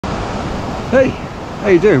Hey, how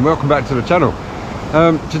you doing? Welcome back to the channel.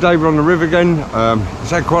 Today we're on the river again.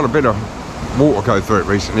 It's had quite a bit of water go through it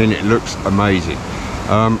recently and it looks amazing.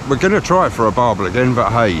 We're going to try it for a Barble again,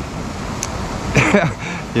 but hey,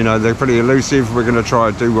 you know, they're pretty elusive. We're going to try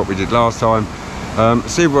and do what we did last time.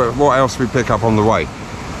 See what else we pick up on the way.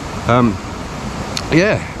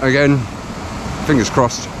 Yeah, again, fingers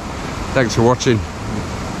crossed. Thanks for watching.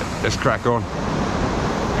 Let's crack on.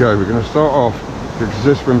 Okay, we're going to start off because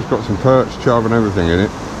this one's got some perch, chub and everything in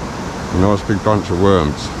it. A nice big bunch of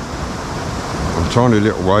worms. A tiny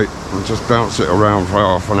little weight. We'll just bounce it around for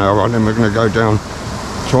half an hour and then we're going to go down,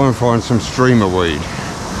 try and find some streamer weed.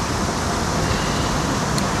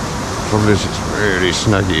 Trouble is, it's really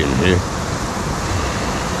snaggy in here.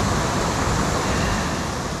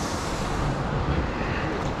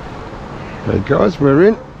 Okay guys, we're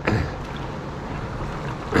in.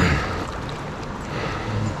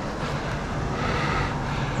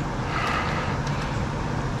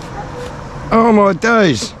 Oh my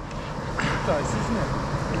days! Dice, isn't it?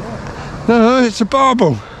 Yeah. No, it's a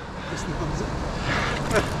Barble.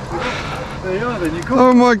 There you are then, you caught.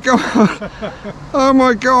 Oh my god! Oh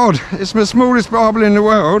my god! It's the smallest Barble in the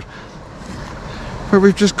world, but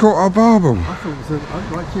we've just caught our Barble. I thought it was a,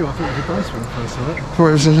 like you, I thought it was a dice when I first saw it. Thought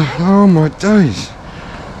it was a, oh my days!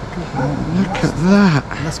 Look at that!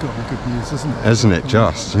 And that's got to be good news, isn't it? Isn't it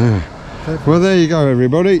just? Yeah. Well, there you go,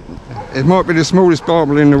 everybody. It might be the smallest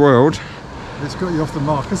Barble in the world. It's got you off the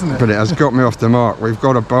mark, isn't it? But it has got me off the mark. We've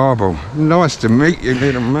got a Barble. Nice to meet you,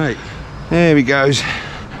 little mate. There he goes.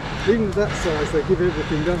 Even at that size, they give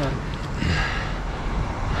everything, don't they?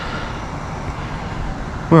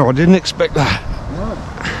 Well, I didn't expect that. No.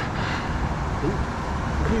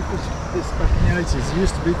 This back in the 80s, there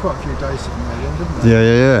used to be quite a few days in the end, didn't there?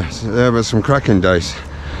 Yeah. So there were some cracking days.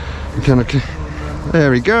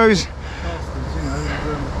 There he goes.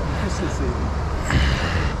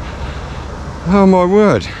 Oh my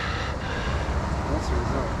word.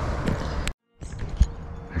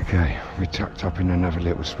 Okay, we tucked up in another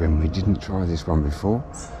little swim. We didn't try this one before.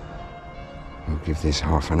 We'll give this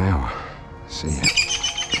half an hour. See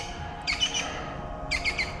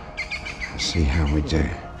how we do.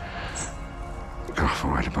 God, I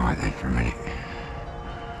thought I had a bite then for a minute.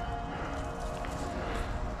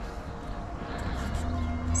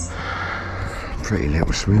 Pretty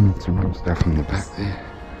little swim, some stuff on the back there.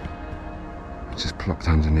 Just plopped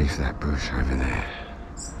underneath that bush over there.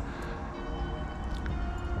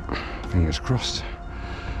 Fingers crossed.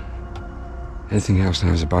 Anything else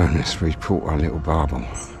now is a bonus. We've caught our little Barble.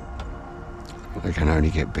 They can only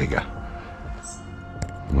get bigger.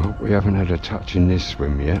 Well, we haven't had a touch in this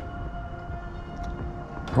swim yet.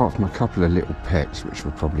 Apart from a couple of little pecks, which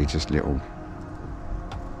were probably just little,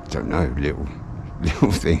 don't know,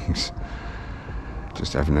 little things.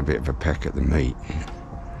 Just having a bit of a peck at the meat.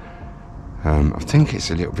 I think it's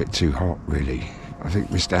a little bit too hot, really. I think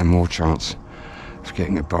we stand more chance of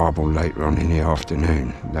getting a Barble later on in the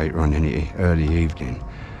afternoon, later on in the early evening.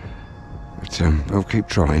 But we'll keep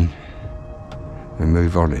trying and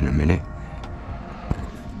move on in a minute.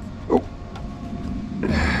 Oh,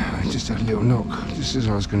 I just had a little knock just as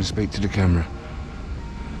I was going to speak to the camera.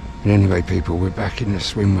 But anyway, people, we're back in the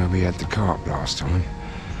swim where we had the carp last time,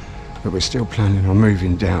 but we're still planning on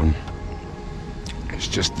moving down. It's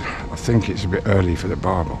just, I think it's a bit early for the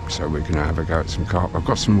Barble, so we're going to have a go at some carp. I've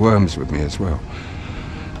got some worms with me as well,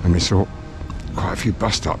 and we saw quite a few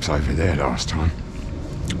bust-ups over there last time,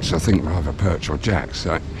 so I think we'll have a perch or jack.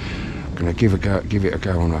 So I'm going to give it a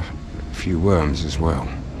go on a few worms as well.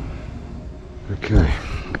 Okay,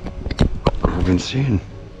 I've been seeing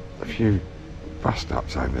a few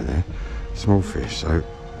bust-ups over there, small fish, so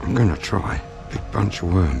I'm going to try a big bunch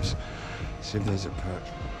of worms, see if there's a perch.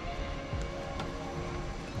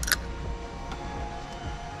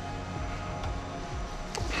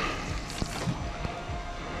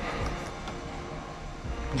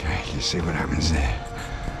 See what happens there.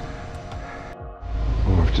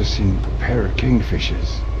 Oh, I've just seen a pair of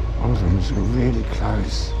kingfishers. One of them is really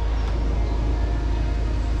close.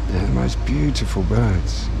 They're the most beautiful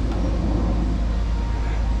birds.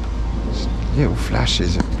 Just little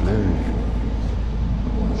flashes of blue.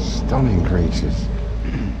 Stunning creatures.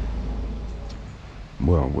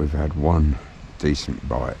 Well, we've had one decent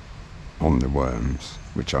bite on the worms,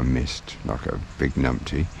 which I missed, like a big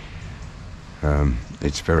numpty.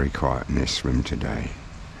 It's very quiet in this swim today,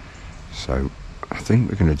 so I think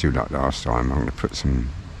we're going to do like last time. I'm going to put some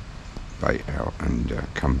bait out and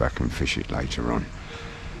come back and fish it later on,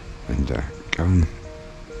 and go and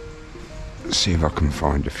see if I can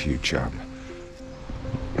find a few chub.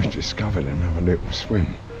 I discovered another little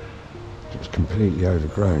swim. It's completely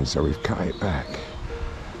overgrown, so we've cut it back.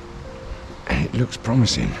 And it looks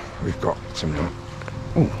promising. We've got some like,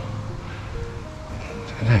 oh,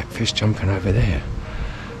 look at that fish jumping over there.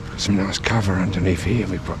 We've got some nice cover underneath here.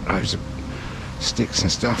 We've got loads of sticks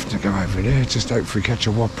and stuff to go over there. Just hope if we catch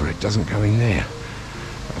a whopper it doesn't go in there.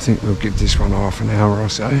 I think we'll give this one half an hour or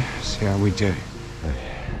so, see how we do.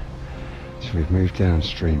 So we've moved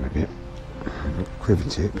downstream a bit. We've got quiver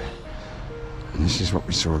tip, and this is what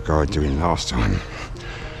we saw a guy doing last time.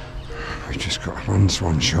 We've just got one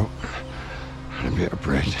swan shot and a bit of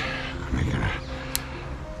bread, and we're gonna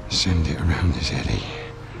send it around this eddy.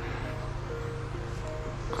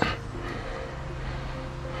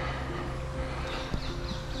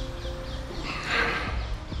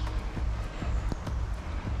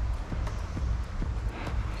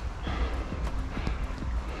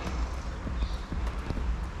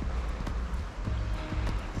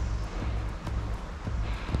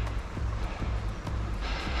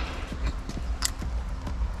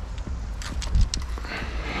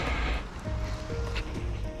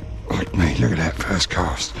 Me, look at that first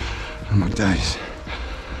cast. Oh my days.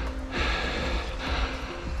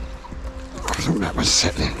 I thought that was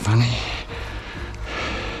settling funny.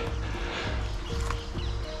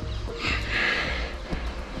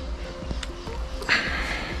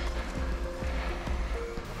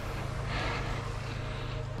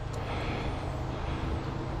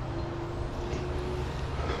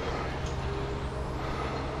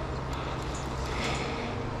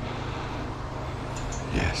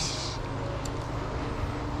 Yes.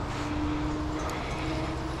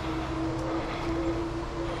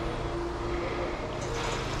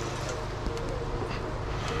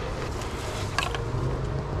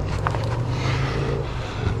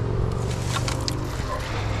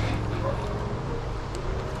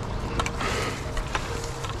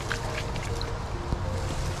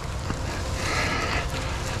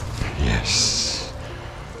 Yes.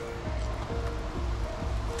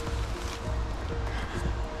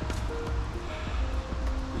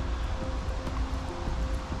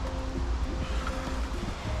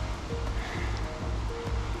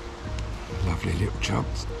 Lovely little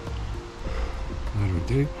chubs. That'll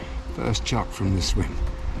do. First chuck from the swim.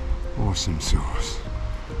 Awesome sauce.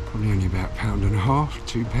 Probably only about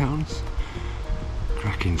 £1.5, £2.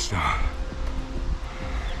 Cracking stuff.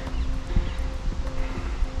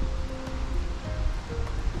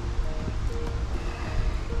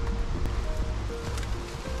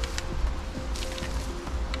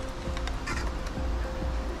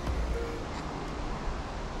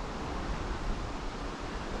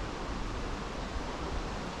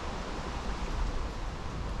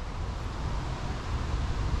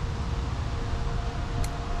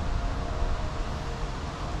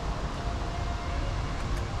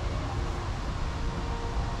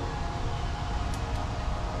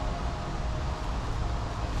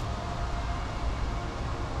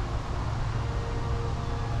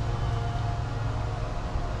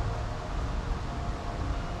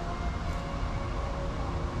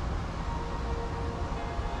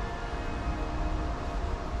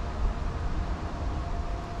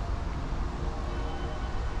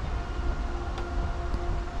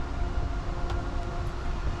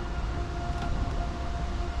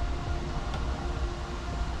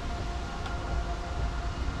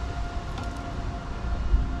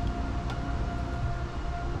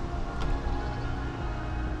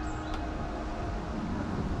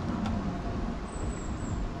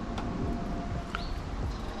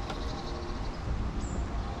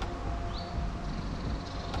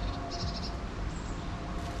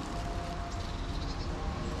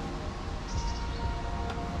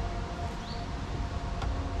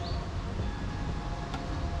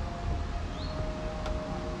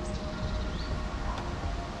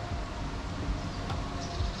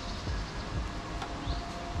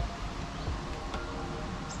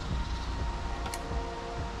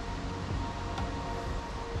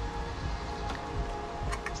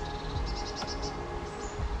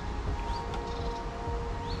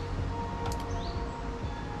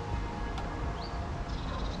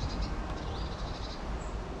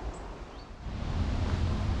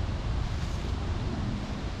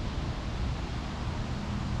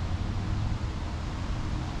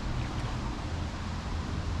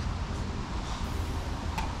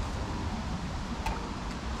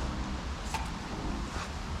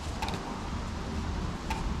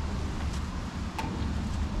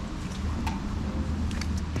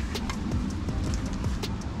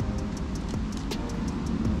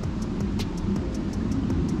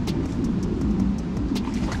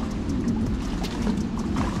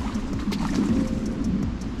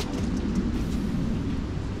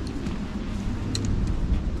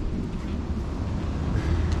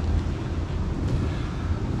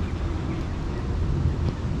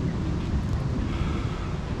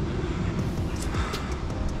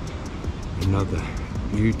 another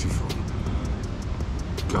beautiful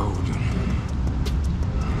golden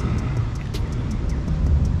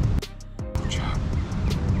chub.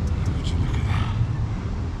 Would you look at that?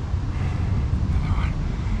 Another one.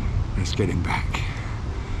 Let's get him back.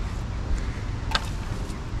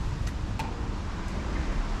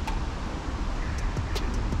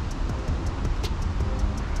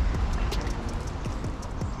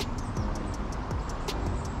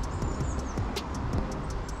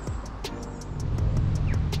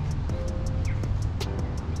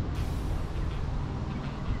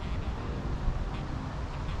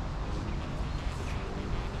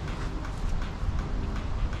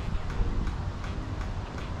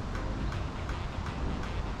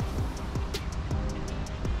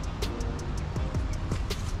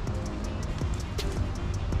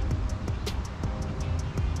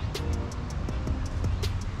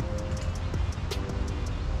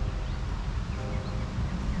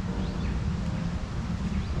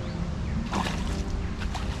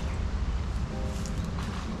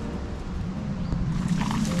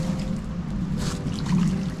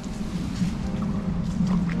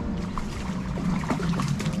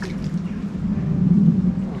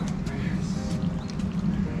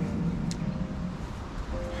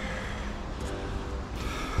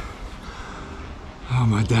 Oh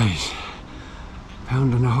my days,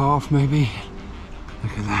 £1.5 maybe.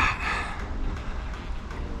 Look at that.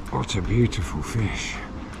 What a beautiful fish.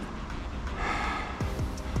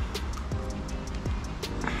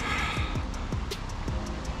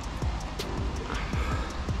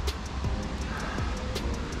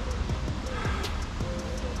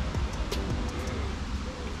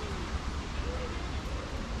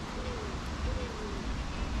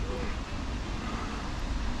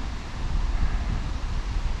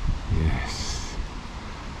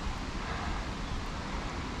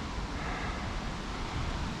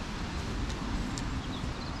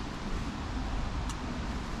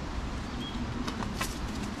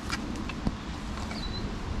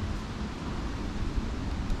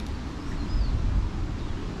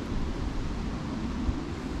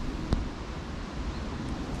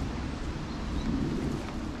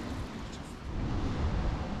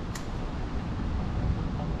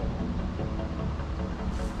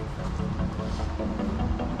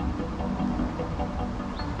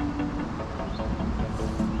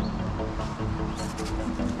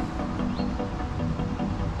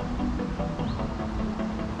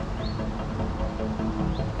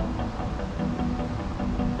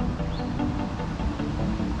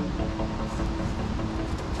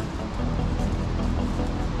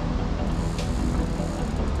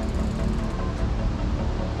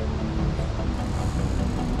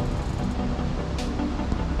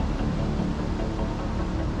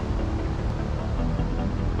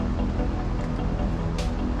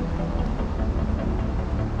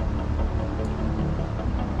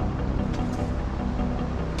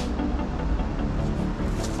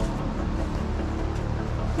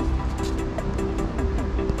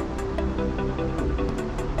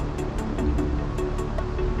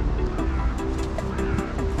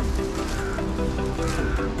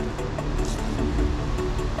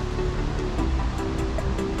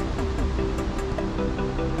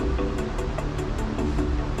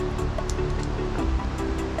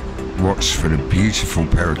 Watch for the beautiful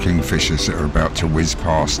pair of kingfishers that are about to whiz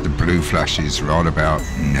past the blue flashes right about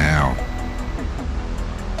now.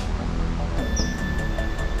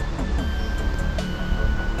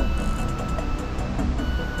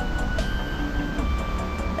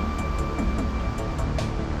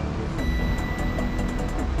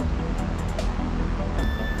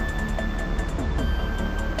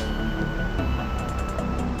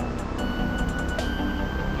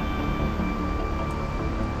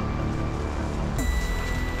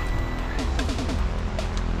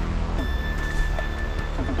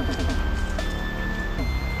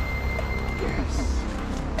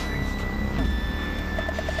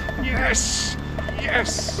 Yes!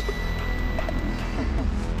 Yes!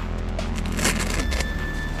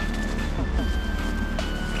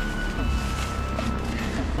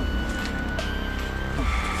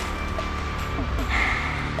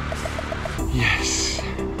 Yes!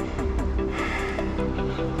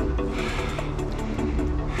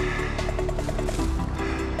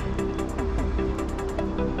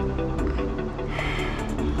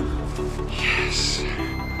 Yes!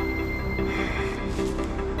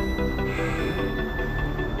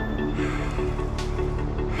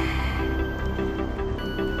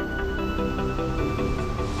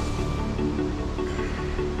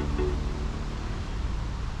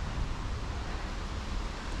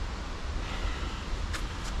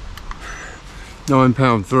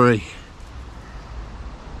 £9.3.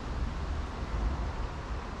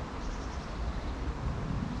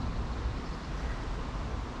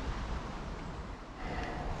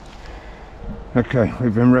 Okay,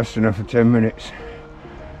 we've been resting her for 10 minutes.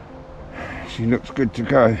 She looks good to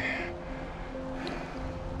go.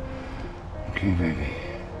 Okay, baby.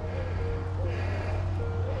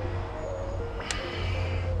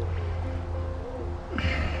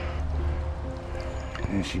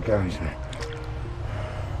 There she goes.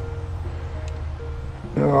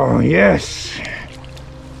 Oh, yes!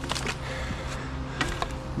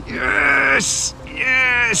 Yes!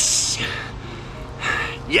 Yes!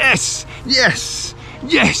 Yes! Yes!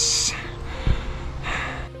 Yes!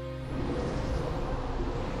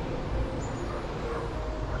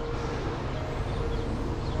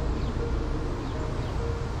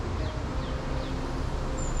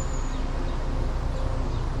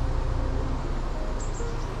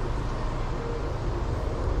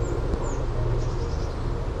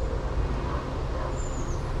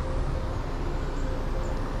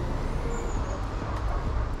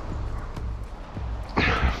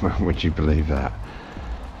 Would you believe that?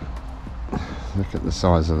 Look at the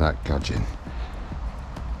size of that gudgeon.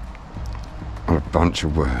 On a bunch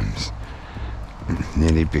of worms.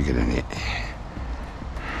 Nearly bigger than it.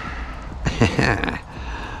 Look at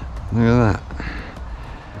that.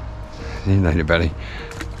 See you later, buddy.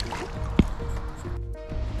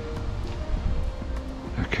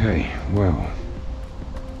 Okay, well,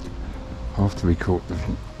 after we caught the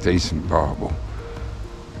decent barbel,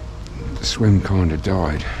 the swim kind of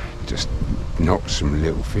died. Just knocked some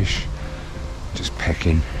little fish, just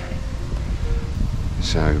pecking.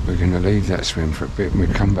 So we're going to leave that swim for a bit and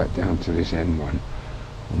we'll come back down to this end one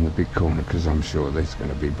on the big corner, because I'm sure there's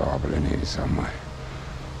going to be barbel in here somewhere,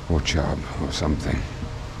 or chub or something.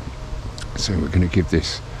 So we're going to give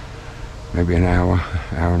this maybe an hour,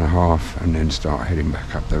 hour and a half, and then start heading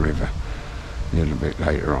back up the river a little bit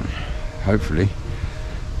later on. Hopefully,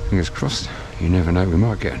 fingers crossed, you never know, we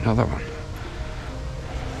might get another one.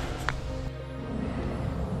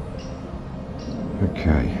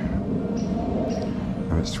 Okay,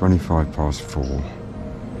 well, it's 4:25.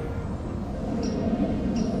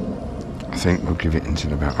 I think we'll give it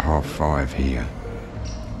until about 5:30 here,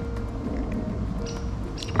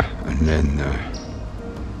 and then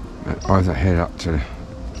either head up to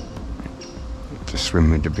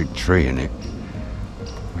swim with the big tree in it,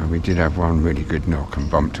 where we did have one really good knock and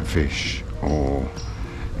bumped a fish, or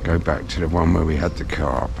go back to the one where we had the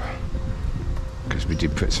carp, because we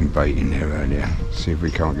did put some bait in there earlier. See if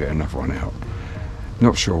we can't get another one out.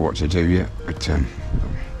 Not sure what to do yet, but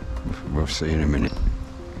we'll see in a minute.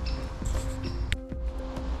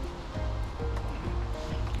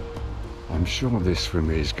 I'm sure this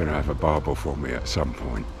swim is going to have a barbel for me at some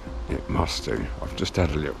point. It must do. I've just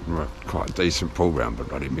had a little, quite a decent pull round, but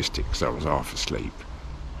bloody missed it because I was half asleep.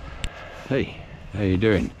 Hey, how you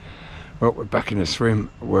doing? Well, we're back in the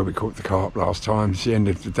swim where we caught the carp last time. It's the end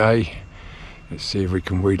of the day. Let's see if we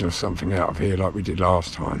can wheedle something out of here like we did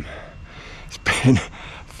last time. It's been a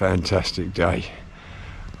fantastic day.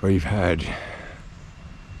 We've had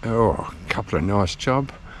a couple of nice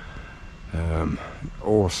chub,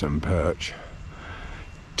 awesome perch,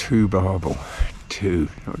 2 barbel, 2,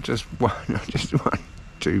 not just one,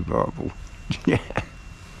 2 barbel. Yeah,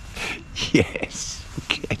 yes,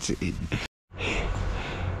 get it in.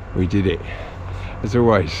 We did it. As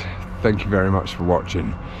always, thank you very much for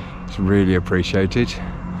watching. It's really appreciated.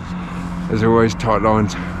 As always, tight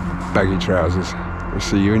lines, baggy trousers. We'll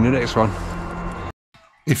see you in the next one.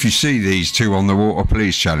 If you see these two on the water,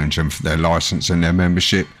 please challenge them for their licence and their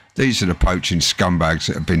membership. These are the poaching scumbags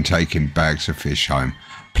that have been taking bags of fish home.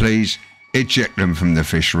 Please eject them from the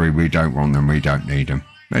fishery. We don't want them, we don't need them.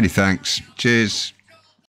 Many thanks. Cheers.